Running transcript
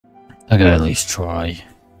I gotta at least try.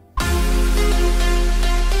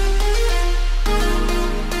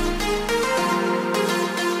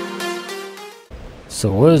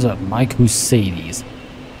 So what is up? My Crusaders,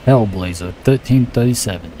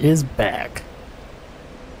 hellblazer1337 is back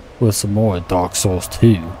with some more Dark Souls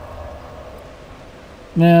 2.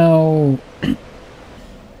 Now,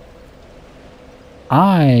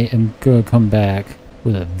 I am gonna come back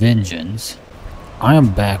with a vengeance. I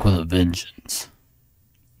am back with a vengeance.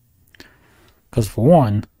 Because for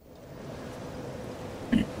one,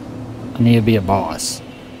 I need to be a boss.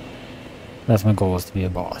 That's my goal, is to be a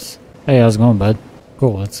boss. Hey, how's it going, bud?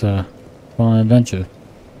 Cool, let's go on an adventure.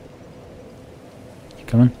 You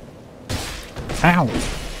coming? Ow!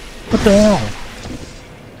 What the hell?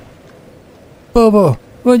 Bubba,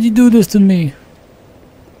 why'd you do this to me?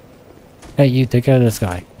 Hey, you, take care of this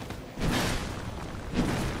guy.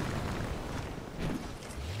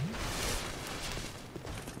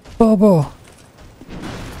 Bubba!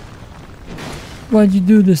 Why'd you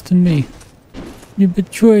do this to me? You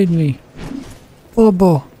betrayed me.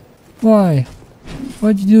 Bubba! Why?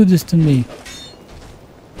 Why'd you do this to me?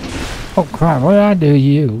 Oh crap, what did I do to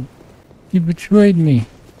you? You betrayed me.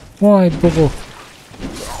 Why, Bubba?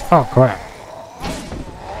 Oh crap.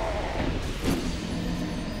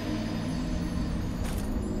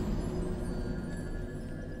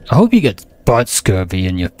 I hope you get butt scurvy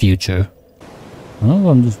in your future. I don't know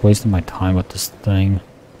if I'm just wasting my time with this thing.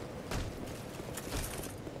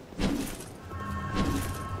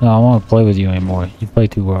 No, I don't want to play with you anymore. You play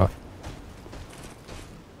too rough.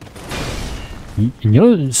 And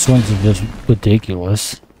your swings are just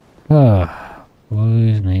ridiculous. Ah, woe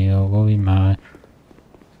is me, oh, woe is mine.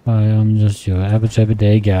 I am just your average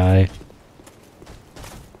everyday guy.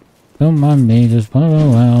 Don't mind me, just running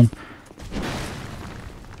around.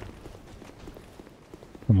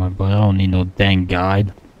 Come on, brother, I don't need no dang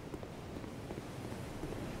guide.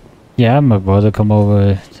 Yeah, I had my brother come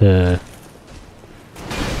over to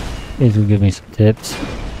basically give me some tips.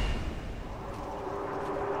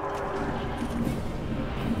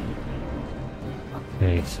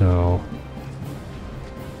 Okay, so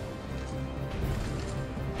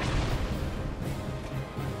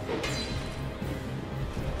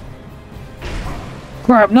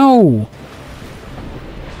crap, no!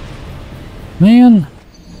 Man,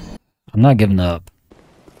 I'm not giving up.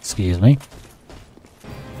 Excuse me.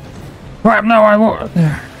 Crap, no, I won't.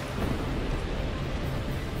 There.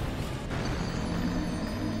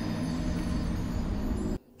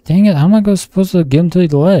 Dang it, how am I supposed to get him to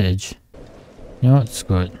the ledge? You know what,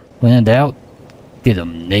 screw it. When in doubt, get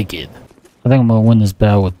him naked. I think I'm gonna win this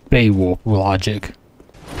battle with Beowulf logic.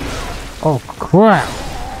 Oh crap!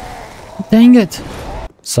 Dang it!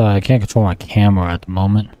 Sorry, I can't control my camera at the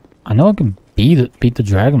moment. I know I can beat the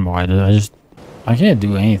dragon rider, I can't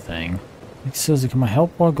do anything. It says, can my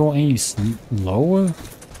health bar go any lower?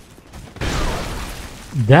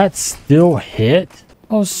 That still hit?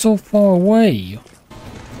 I was so far away.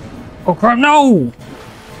 Oh crap, no!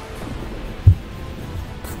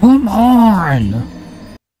 Come on!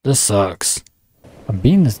 This sucks. I'm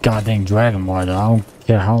beating this goddamn dragon rider. I don't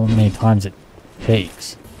care how many times it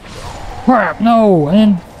takes. Crap, no!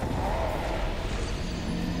 And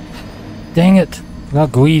dang it! I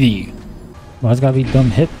got greedy. Why's it gotta be dumb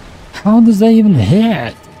hit? How does that even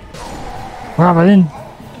hit? Crap, I didn't.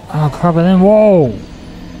 Oh crap, I didn't. Whoa!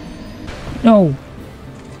 No!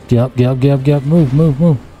 Get up, get up, get up, get up. Move, move,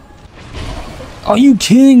 move. Are you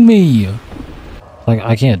kidding me? Like,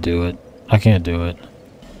 I can't do it. I can't do it.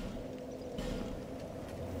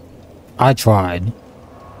 I tried.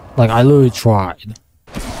 Like, I literally tried.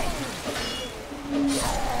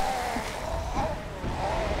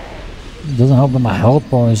 It doesn't help that my health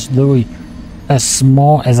bar is literally as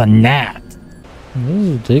small as a gnat. This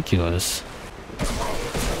is ridiculous.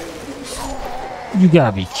 You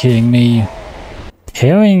gotta be kidding me.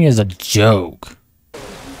 Parrying is a joke.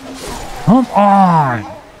 Come on!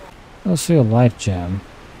 Let's see a life gem.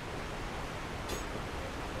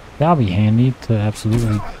 That'll be handy to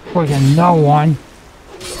absolutely freaking no one.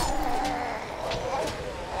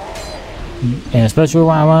 And especially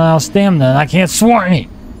when I run out of stamina and I can't swing.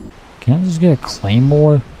 Can I just get a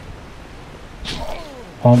claymore?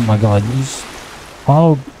 Oh my god, these.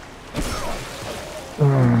 Oh.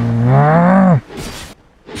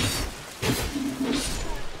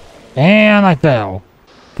 And I fell.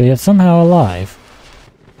 But yet somehow alive.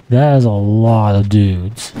 That is a lot of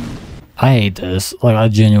dudes. I hate this. Like, I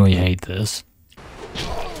genuinely hate this.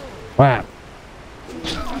 Crap.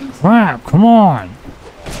 Crap, come on.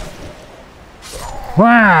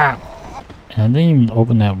 Crap. And I didn't even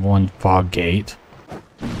open that one fog gate.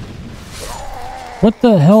 What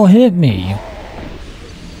the hell hit me?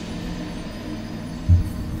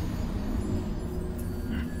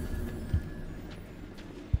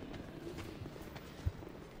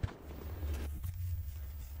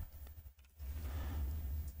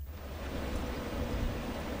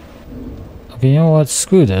 Okay, you know what?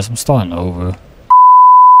 Screw this. I'm starting over.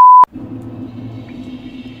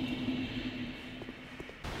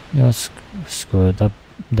 Yeah, screw it. That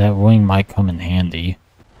ring might come in handy.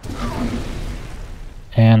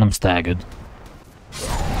 And I'm staggered.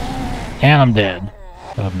 And I'm dead.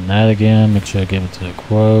 Open that again. Make sure I give it to the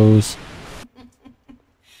crows.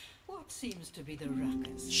 What seems to be the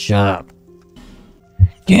ruckus? Shut up.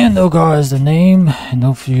 Gandogar is the name, and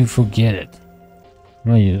don't you forget it.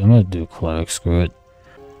 I'm gonna do cleric. Screw it.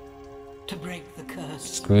 To break the curse.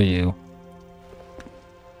 Screw you.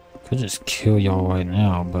 Could just kill y'all right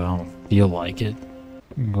now, but I don't feel like it.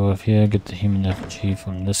 Go up here, get the human effigy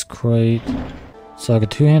from this crate. So I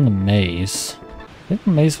got two-handed mace. I think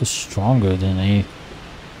the mace was stronger than any of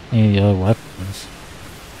the other weapons.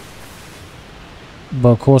 But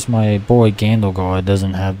of course my boy Gandogar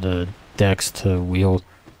doesn't have the dex to wield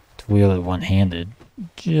it one-handed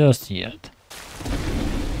just yet.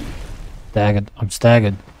 Staggered. I'm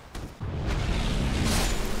staggered.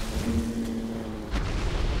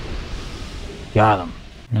 Got him.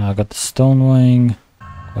 Now I got the stone ring.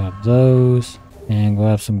 Grab those. And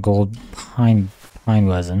grab some gold pine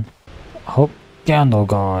resin. I hope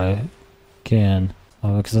Gandogar can.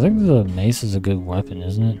 Because I think the mace is a good weapon,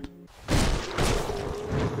 isn't it?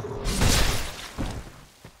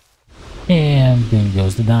 And then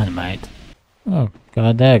goes the dynamite. Oh,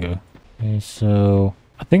 got a dagger. Okay, so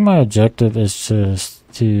I think my objective is just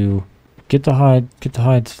to get the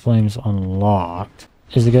hide flames unlocked.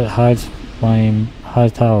 Is to get high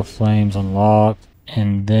tower flames unlocked,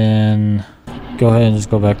 and then go ahead and just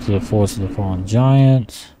go back to the Forest of the Fallen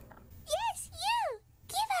Giants. Yes, you!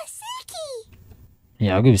 Give us silky!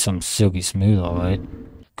 Yeah, I'll give you some silky smooth, alright.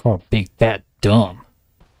 Call big fat dumb.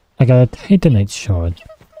 I got a titanite shard.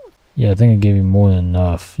 Yeah, I think I gave you more than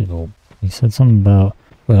enough. He said something about...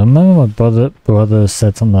 Well, I remember my brother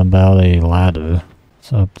said something about a ladder.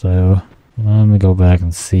 It's up there. Let me go back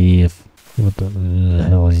and see if... What the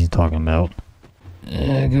hell is he talking about?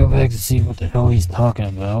 Go back to see what the hell he's talking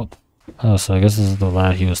about. Oh, so I guess this is the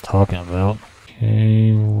ladder he was talking about.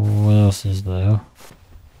 Okay, what else is there?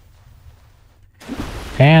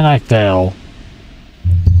 And I fell.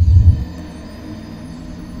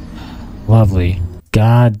 Lovely.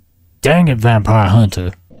 God dang it, Vampire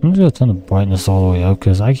Hunter. I'm just gonna turn the brightness all the way up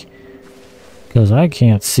because I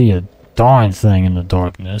can't see a darn thing in the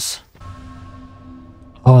darkness.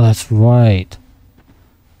 Oh, that's right.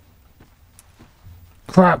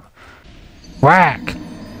 Crap! Whack!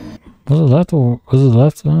 Was it left or was it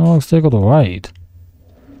left? No, let's take on the right.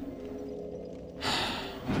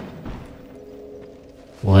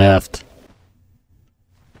 Left.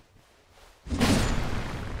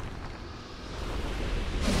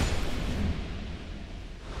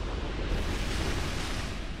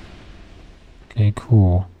 Okay,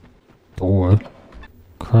 cool. Door.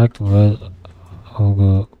 Cracked red.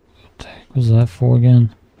 What was that for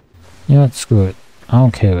again? Yeah, screw it. I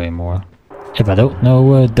don't care anymore. If I don't know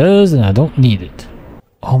what it does, then I don't need it.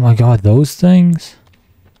 Oh my god, those things?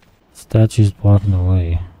 Statues blocking the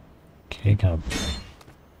way. Okay, got.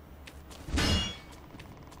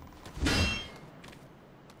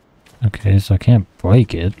 Okay, so I can't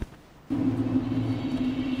break it. And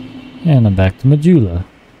I'm back to Majula.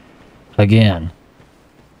 Again.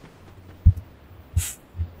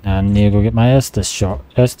 Now I need to go get my Estus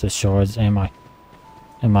shards and my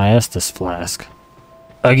Estus flask.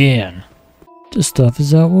 Again. This stuff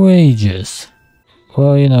is outrageous.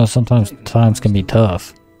 Well, you know, sometimes times can be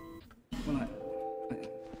tough.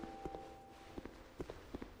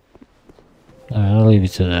 Alright, I'll leave you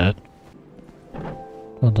to that.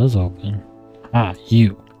 Oh, it does open. Ah,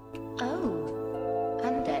 you. Oh,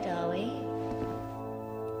 undead are we?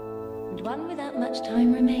 And one without much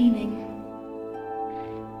time remaining.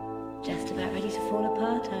 Just about ready to fall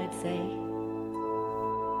apart, I'd say.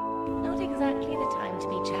 Not exactly the time to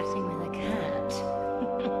be chatting with a cat.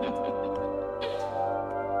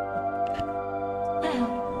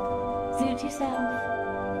 Well, suit yourself.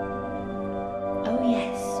 Oh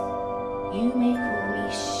yes, you may call me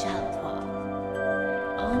Shalpa.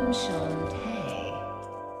 Enchanté.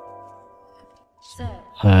 So,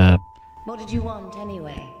 what did you want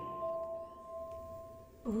anyway?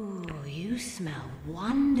 Ooh, you smell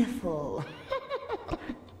wonderful.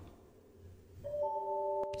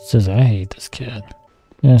 Says I hate this cat.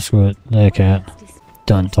 Yeah, screw it. That cat.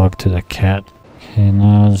 Done talking to the cat. Okay,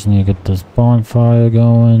 now I just need to get this bonfire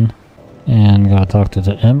going. And gotta talk to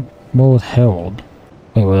the Emerald Herald.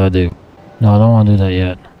 Wait, what do I do? No, I don't want to do that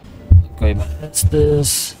yet. Okay, but that's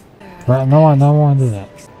this. Right, no, I don't want to do that.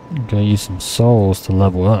 Gotta use some souls to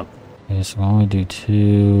level up. Okay, so I only do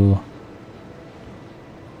 2.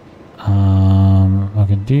 I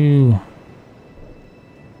can do...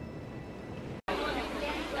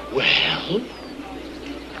 Well,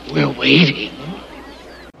 we're waiting.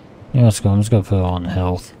 Yeah, let's go. I'm just gonna put it on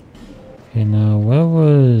health. Okay, now where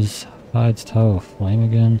was Hyde's Tower of Flame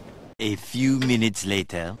again? A few minutes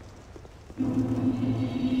later.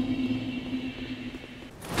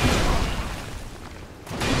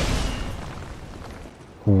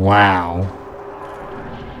 Wow.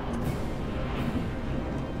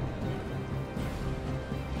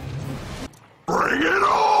 Bring it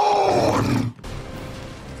on!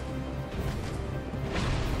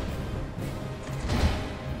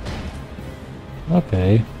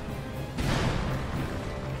 Okay.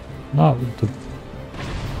 Not with the...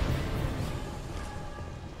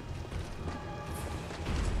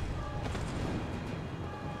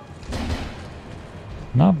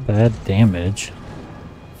 Not bad damage.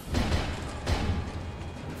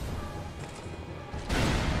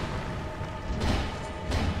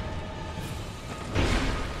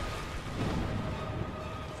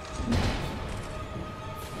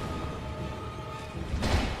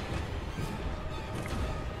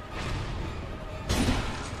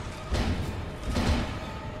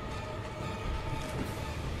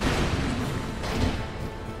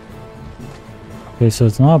 Okay, so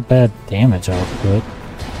it's not bad damage output.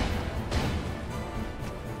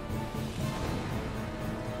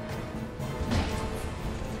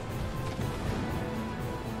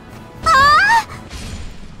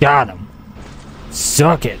 Got him.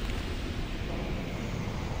 Suck it.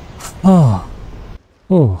 Oh.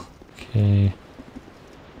 Oh. Okay.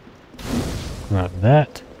 Grab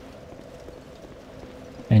that.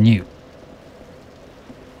 And you.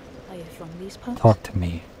 Are you from these parts? Talk to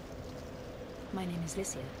me. My name is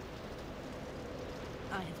Lycia.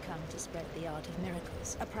 I have come to spread the art of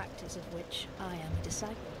miracles, a practice of which I am a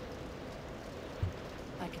disciple.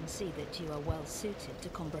 I can see that you are well suited to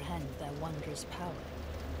comprehend their wondrous power.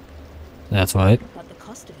 That's right. But the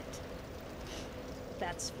cost of it,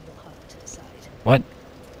 that's for your heart to decide. What?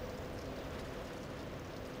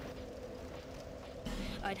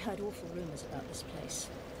 I'd heard awful rumors about this place,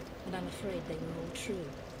 and I'm afraid they were all true.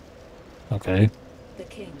 Okay. The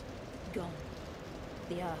king, gone.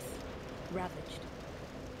 The earth, ravaged.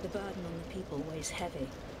 The burden on the people weighs heavy.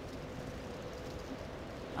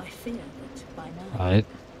 I fear that by now, Right.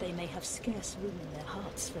 they may have scarce room in their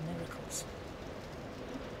hearts for miracles.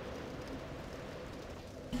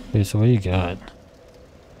 Okay, so what do you got?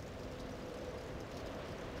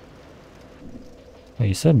 Oh,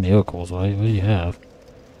 you said miracles, right? What do you have?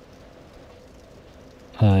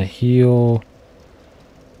 Heal.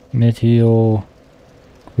 Mid-heal.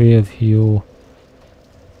 Creative heal.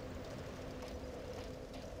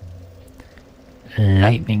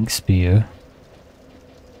 Lightning spear.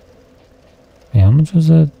 Hey, how much was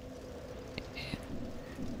that?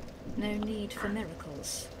 No need for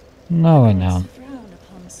miracles. No, right now. Frown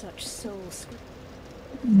upon such soul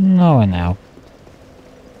No, right now.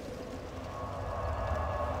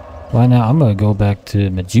 Right now, I'm gonna go back to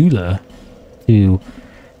Majula to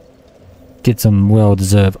get some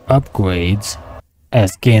well-deserved upgrades,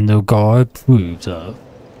 as Gandalf approves of.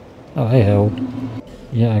 Oh, hey, Harold.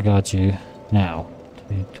 Yeah, I got you. Now.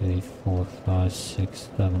 2, 3, 4, 5, 6,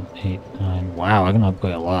 7, 8, 9. Wow, I can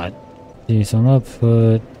upgrade a lot. See, so I'm gonna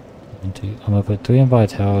put 3 in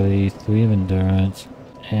vitality, 3 in endurance,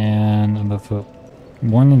 and I'm gonna put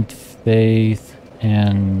 1 in faith,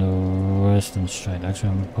 and the rest in strength. Actually,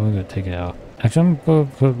 I'm probably gonna take it out. Actually, I'm gonna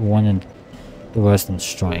put 1 in the rest in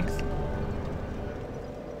strength.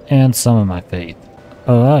 And some of my faith.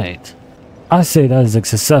 Alright. I say that is a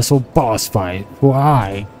successful boss fight, for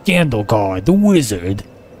I, Gandalf the wizard,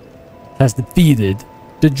 has defeated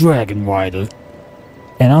the Dragon Rider.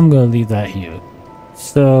 And I'm gonna leave that here.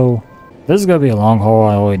 So, this is gonna be a long haul,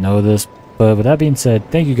 I already know this. But with that being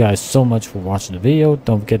said, thank you guys so much for watching the video.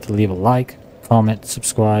 Don't forget to leave a like, comment,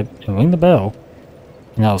 subscribe, and ring the bell.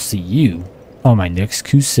 And I'll see you on my next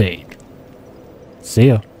crusade. See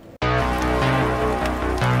ya.